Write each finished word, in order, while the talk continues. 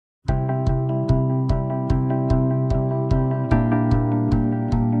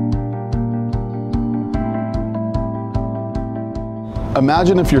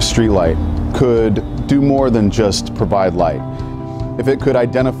Imagine if your streetlight could do more than just provide light. If it could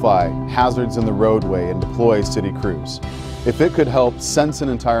identify hazards in the roadway and deploy city crews. If it could help sense an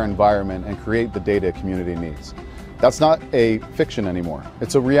entire environment and create the data a community needs. That's not a fiction anymore.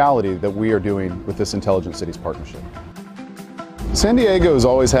 It's a reality that we are doing with this Intelligent Cities partnership. San Diego has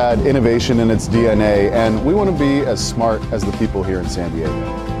always had innovation in its DNA, and we want to be as smart as the people here in San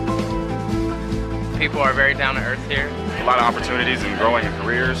Diego. People are very down to earth here. A lot of opportunities in growing your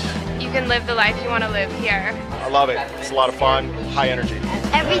careers. You can live the life you want to live here. I love it. It's a lot of fun, high energy.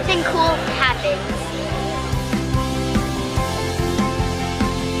 Everything cool happens.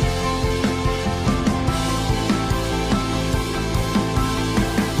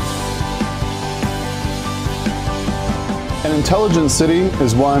 An intelligent city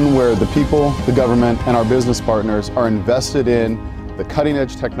is one where the people, the government, and our business partners are invested in the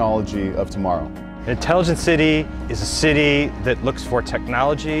cutting-edge technology of tomorrow. An intelligent city is a city that looks for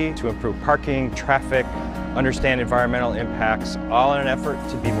technology to improve parking, traffic, understand environmental impacts, all in an effort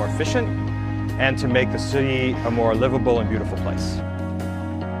to be more efficient and to make the city a more livable and beautiful place.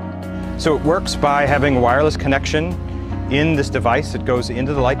 So it works by having a wireless connection in this device that goes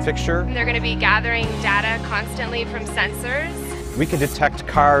into the light fixture. They're going to be gathering data constantly from sensors. We can detect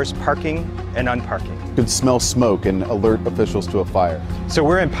cars parking and unparking. You could smell smoke and alert officials to a fire. So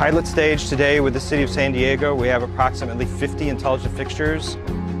we're in pilot stage today with the City of San Diego. We have approximately 50 intelligent fixtures.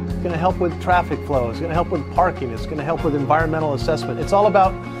 It's going to help with traffic flow. It's going to help with parking. It's going to help with environmental assessment. It's all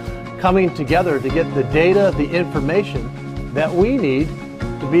about coming together to get the data, the information that we need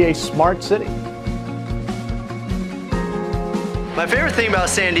to be a smart city. My favorite thing about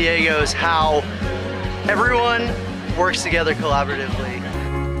San Diego is how everyone works together collaboratively.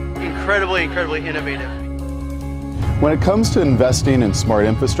 Incredibly, incredibly innovative. When it comes to investing in smart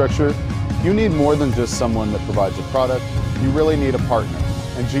infrastructure, you need more than just someone that provides a product. You really need a partner,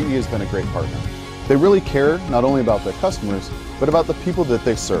 and GE has been a great partner. They really care not only about their customers, but about the people that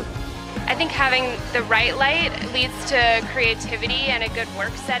they serve. I think having the right light leads to creativity and a good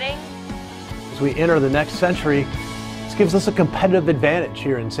work setting. As we enter the next century, this gives us a competitive advantage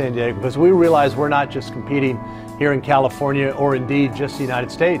here in San Diego because we realize we're not just competing here in California or indeed just the United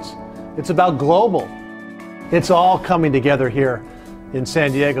States. It's about global. It's all coming together here in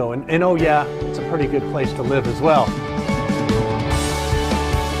San Diego. And oh yeah, it's a pretty good place to live as well.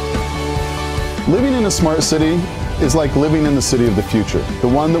 Living in a smart city is like living in the city of the future. The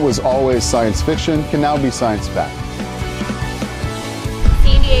one that was always science fiction can now be science fact.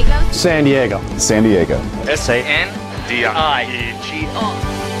 San Diego. San Diego. San Diego. SANDIEGO.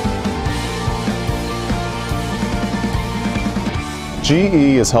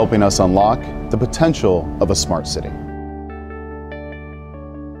 GE is helping us unlock the potential of a smart city.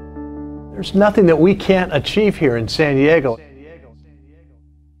 There's nothing that we can't achieve here in San Diego.